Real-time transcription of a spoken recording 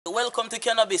Welcome to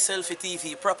Kanabis Selfi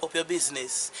TV, prop up your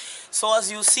business. So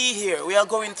as you see here, we are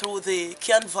going through the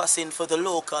canvassing for the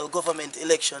local government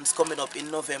elections coming up in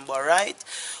November, right?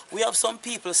 We have some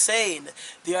people saying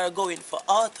they are going for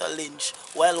Arthur Lynch,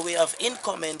 while we have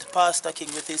incumbent Pastor King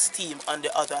with his team on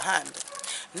the other hand.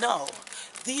 Now,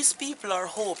 these people are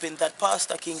hoping that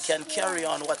Pastor King can carry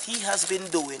on what he has been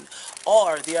doing,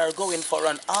 or they are going for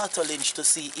an Arthur Lynch to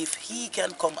see if he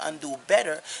can come and do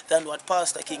better than what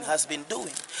Pastor King has been doing.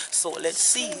 So let's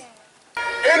see.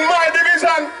 In my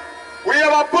division, we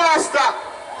have a pastor,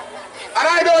 and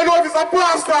I don't know if it's a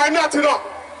pastor or not, you know.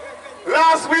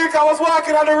 Last week I was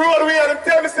walking on the roadway and they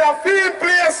tell me say a field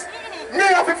place, me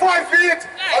have 5 feet,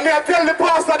 and I tell the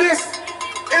pastor this.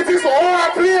 It is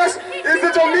our place, it's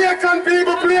the Jamaican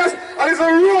people place, and it's a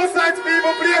roadside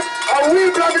people place, and we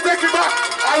plan to take it back.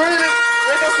 I really,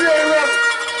 let us see how it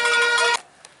runs.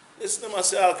 Listen to me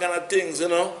say all kind of things, you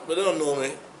know, but they don't know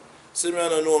me. See me, I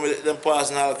don't know me, them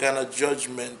passing all kind of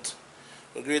judgment.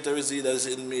 But greater is he that is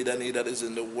in me than he that is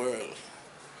in the world.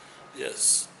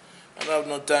 Yes. I don't have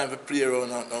no time to play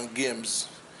around on games.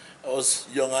 I was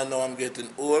young and now I'm getting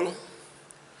old.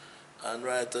 And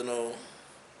right now,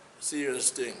 serious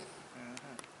thing.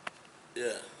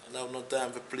 Yeah, I don't have no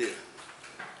time to play.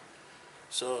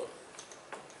 So,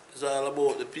 it's all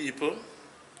about the people.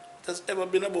 It has ever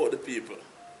been about the people.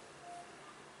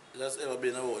 It has ever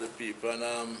been about the people.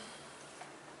 And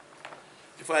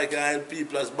if I can help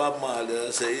people as Bob Marley,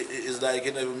 I say it's like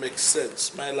it never makes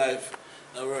sense. My life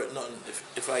not worth nothing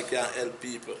if I can't help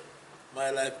people.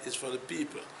 My life is for the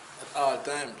people at all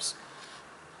times.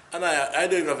 And I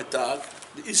don't even have to talk.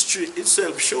 The history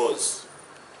itself shows,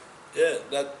 yeah,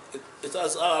 that it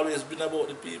has always been about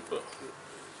the people.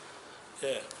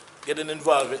 Yeah, getting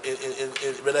involved in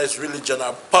whether it's religion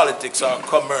or politics or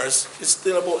commerce, it's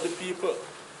still about the people.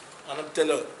 And I'm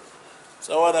telling you,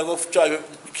 so I want to go try to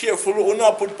be careful who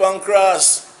not put pan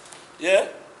cross. Yeah?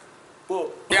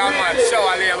 Go. Yeah man,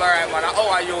 shower labor right man.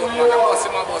 How are you man? I bust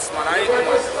him a bus man. I eat man.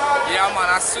 Yeah man,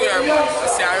 I swear man. I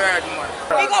say I heard man.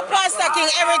 We got Pastor King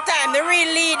every time, the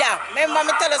real leader. Remember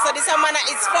me tell us that this man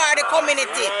is for the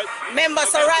community. Remember,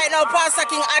 so right now Pastor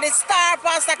King are the star,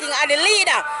 Pastor King are the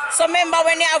leader. So remember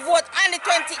when you have vote on the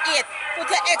 28th,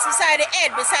 put your X beside the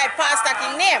head beside Pastor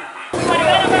King name.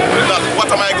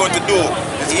 What am I going to do?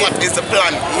 What is the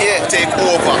plan? Take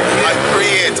over and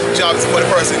create jobs for the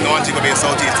person in non-Jamaican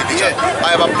Southeast Division.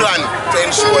 I have a plan to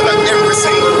ensure that every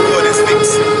single road is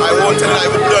fixed. I won't tell you I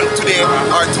will be done today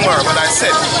or tomorrow, but I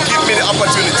said, give me the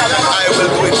opportunity and I will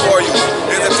do it for you.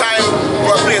 There's a time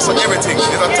for a place for everything.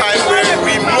 There's a time where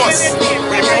we must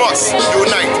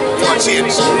unite for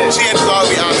change. Change is all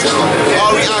we ask for.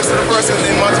 All we ask for the person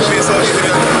in non-Jamaican Southeast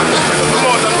Division to come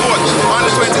out and vote on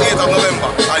the 28th of November,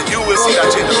 and you will see that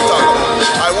change that we talk about.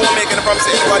 I won't make any promise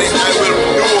to anybody. I will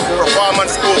do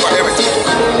performance over everything.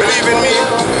 Believe in me,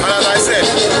 and as I said,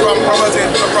 from poverty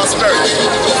to prosperity.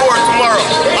 Before tomorrow,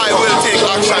 I will take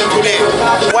action today.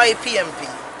 Why PMP?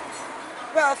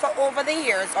 Well, for over the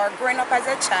years, or growing up as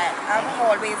a child, I've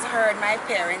always heard my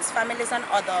parents, families and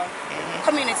other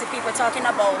community people talking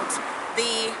about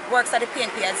the works that the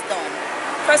PNP has done.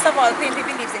 First of all, PNP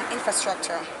believes in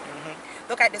infrastructure.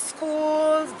 Look at the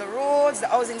schools, the roads, the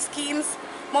housing schemes.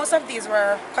 Most of these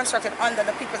were constructed under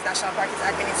the People's National Party's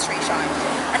administration.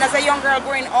 And as a young girl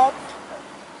growing up,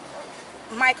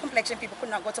 my complexion, people could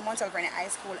not go to Mount Elverny High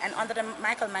School, and under the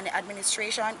Michael Manley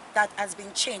administration, that has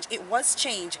been changed. It was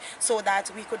changed so that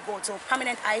we could go to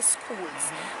prominent high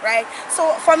schools, right?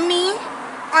 So for me,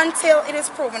 until it is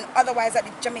proven otherwise that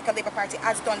the Jamaica Labour Party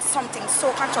has done something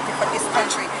so constructive for this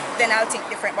country, then I'll think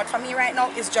different. But for me right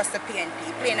now, it's just the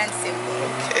PNP, plain and simple.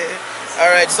 Okay. All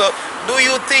right. So, do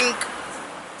you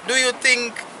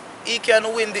think he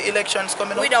can win the elections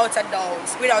coming up? Without a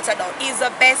doubt, without a doubt. He's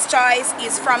the best choice.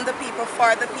 He's from the people,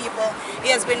 for the people.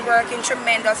 He has been working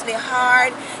tremendously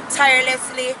hard,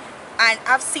 tirelessly, and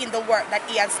I've seen the work that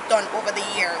he has done over the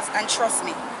years. And trust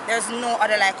me, there's no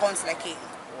other like Councillor King.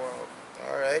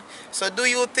 All right. So do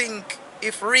you think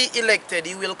if re-elected,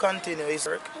 he will continue his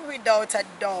work? Without a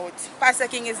doubt. Pastor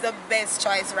King is the best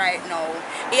choice right now.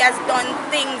 He has done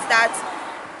things that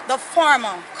the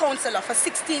former councillor for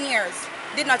 16 years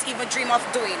did not even dream of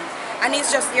doing. And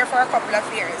he's just here for a couple of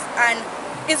years. And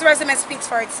his resume speaks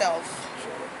for itself.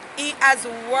 He has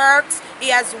worked, he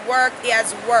has worked, he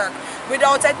has worked.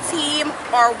 Without a team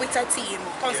or with a team,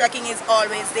 Councillor King is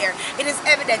always there. It is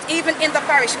evident, even in the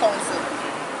parish council.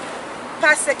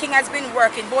 Pastor King has been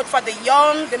working both for the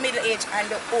young, the middle-aged and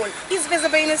the old. He's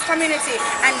visible in his community,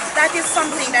 and that is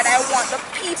something that I want the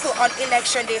people on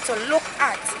election day to look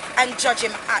at and judge him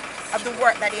at, of the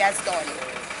work that he has done.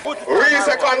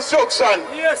 Reconstruction.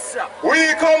 Yes, sir.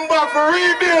 We come back to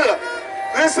rebuild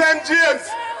the St. James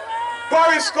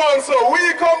Parish Council.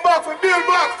 We come back to build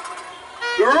back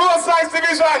the roadside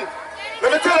division.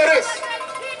 Let me tell you this.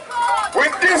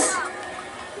 With this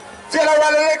general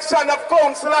election of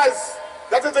councillors,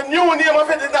 that is the new name of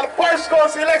it, it's not a parish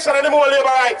council election anymore,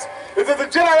 Labour rights. It is the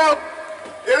general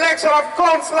election of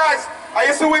councillors. And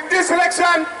you see, with this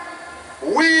election,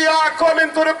 we are coming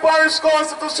to the parish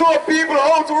council to show people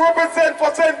how to represent for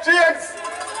St. James.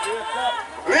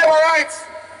 Labour rights.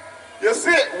 You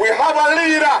see, we have a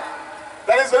leader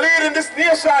that is leading this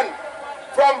nation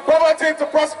from poverty to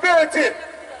prosperity.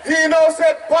 He now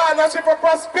said partnership for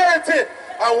prosperity.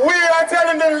 And we are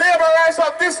telling the labor rights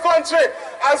of this country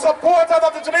and supporters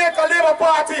of the Jamaican Labour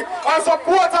Party and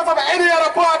supporters of any other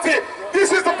party.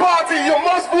 This is the party you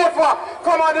must vote for.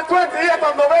 Come on the 28th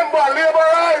of November, Labour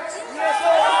rights.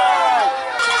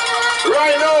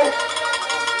 Right now,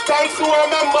 thanks to our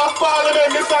Member of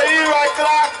Parliament, Mr. Eli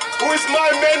Clark, who is my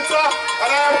mentor, and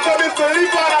I am coming to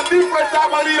live on a different type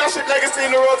of leadership legacy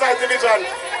in the roadside division.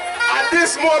 At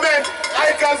this moment,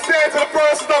 I can say to the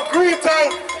person of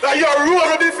Greentown that your road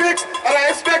will be fixed, and I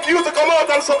expect you to come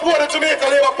out and support the Jamaican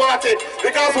Labour Party,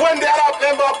 because when they have a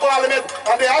Member of Parliament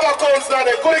and they have a councillor,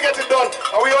 they're going to get it done,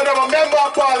 and we don't have a Member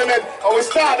of Parliament, and we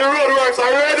start the roadworks. Are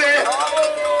you ready?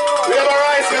 Labour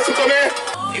rights, listen to me.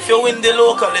 If you win the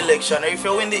local election, or if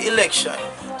you win the election,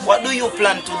 what do you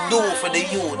plan to do for the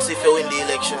youths if you win the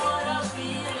election?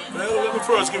 Well, let me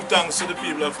first give thanks to the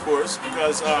people, of course,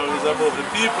 because all is about the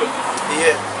people.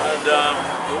 Yeah. And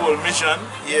the whole mission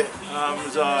Yeah.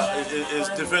 is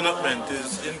development,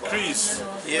 is increase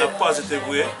Yeah. in a positive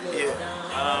way. Yeah.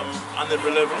 On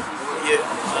every level. Yeah.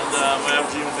 And I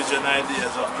have dream, vision,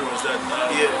 ideas, of course, that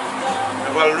Yeah.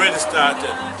 have already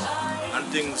started, and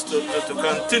things to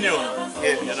continue on.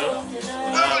 Yeah. You know.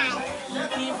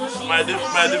 My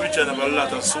division have a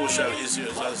lot of social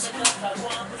issues, as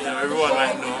you know, everyone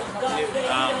might know,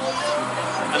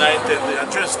 and I intend to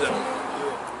address them.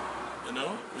 You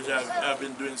know, which I've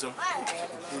been doing some.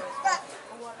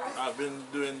 I've been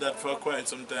doing that for quite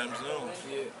some time now.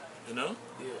 You know.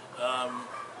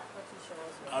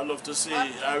 I'd love to see.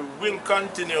 I will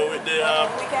continue with the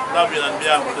lobbying on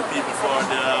behalf of the people for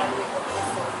the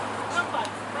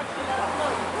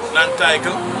land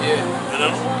title, you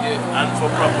know, and for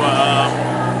proper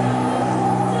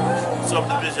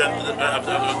subdivision of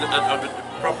the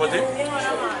property,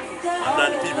 and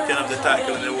that people can have the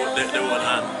title in their own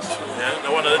hand. Yeah,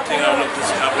 now one of the things I would love to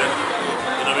see happen,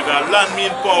 you know, because land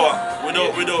means power.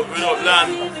 Without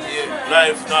land,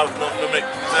 life now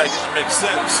makes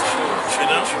sense. You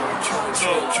know, so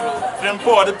to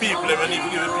empower the people, we need to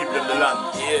give the people the land.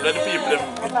 Let the people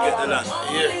get the land.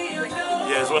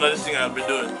 Yeah, it's one of the things I'll be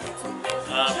doing.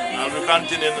 I'll be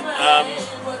continuing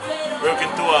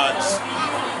working towards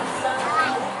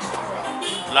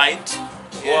light,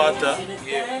 water,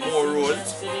 more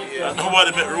roads. And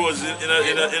nobody make roads in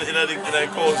a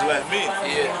council like me.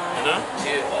 You know?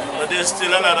 But there's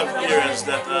still a lot of areas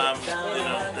that you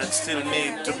know, that still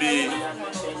need to be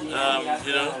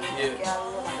you know,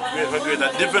 for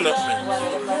greater development.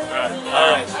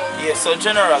 Alright. Yeah, so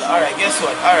General, alright, guess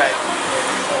what? Alright.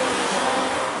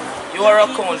 You are a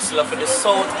councillor for the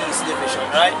Southeast Division,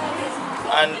 right?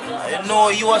 And I know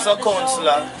you as a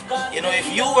councillor, you know,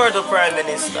 if you were the Prime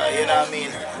Minister, you know what I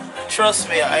mean, trust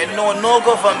me, I know no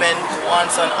government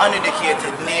wants an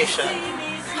uneducated nation,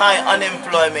 high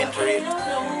unemployment rate,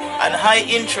 and high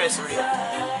interest rate,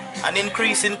 an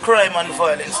increase in crime and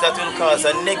violence that will cause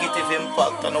a negative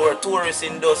impact on our tourist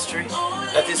industry,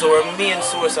 that is our main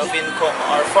source of income,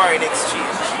 our foreign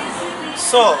exchange.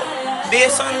 So,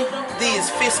 based on these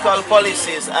fiscal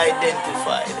policies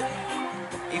identified,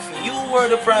 if you were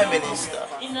the Prime Minister,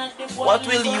 what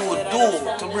will you do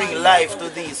to bring life to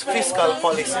these fiscal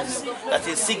policies that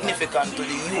is significant to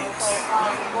the youths?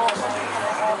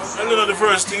 Well, you know, the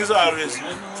first thing is always,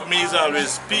 for me, is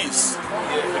always peace.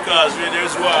 Because when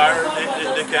there's war,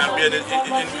 there can't be any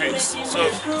increase. So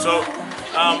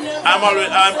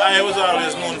I was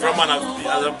always known for a man of,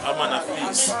 as a man of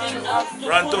peace.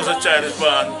 Until a child is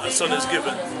born, a son is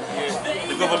given.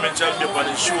 The government shall be upon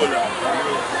his shoulder.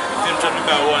 Him shall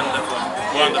become wonderful.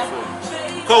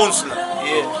 Councillor,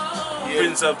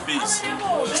 Prince of Peace.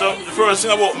 So the first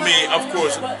thing about me, of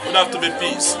course, would have to be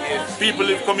peace. People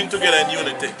live coming together in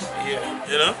unity.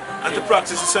 You know, and to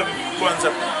practice the 7 points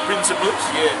of principles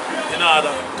in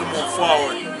order to move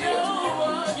forward.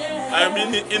 I've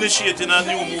been initiating a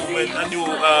new movement, a new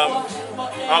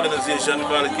organization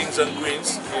called the Kings and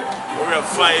Queens, where we have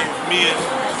 5 main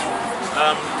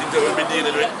things that we'll be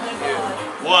dealing with.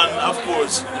 One, of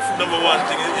course, the number one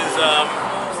thing is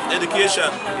education.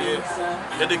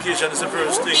 Education is the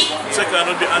first thing. Second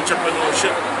would be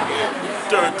entrepreneurship.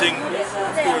 Third thing,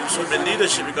 of course, would be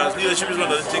leadership, because leadership is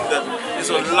one of the things that is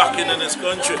lacking in this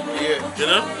country. You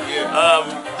know?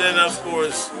 Then of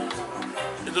course,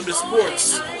 it will be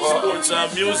sports. Sports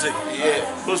and music.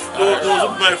 Those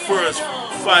are my first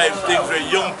 5 things where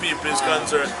young people is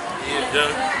concerned.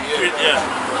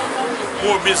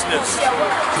 More business.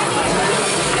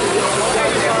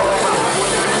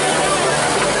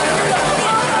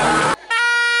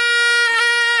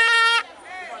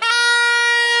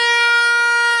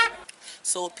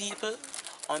 So people,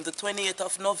 on the 28th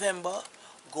of November,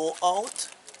 go out,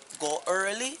 go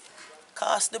early,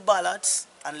 cast the ballots,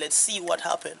 and let's see what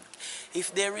happens.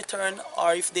 If they return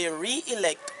or if they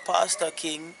re-elect Pastor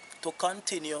King to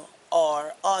continue,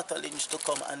 or Arthur Lynch to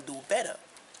come and do better.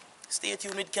 Stay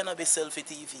tuned with Kanabis Selfi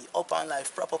TV. Up on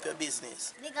life, prop up your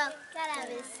business. Big up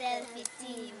Kanabis Selfi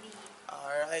TV.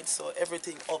 Alright, so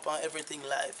everything up and everything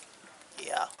live.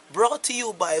 Yeah. Brought to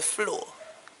you by Flow.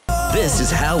 This is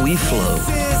how we flow. This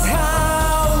is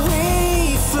how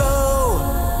we flow.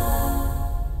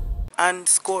 And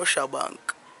Scotiabank.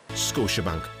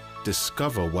 Scotiabank.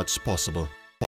 Discover what's possible.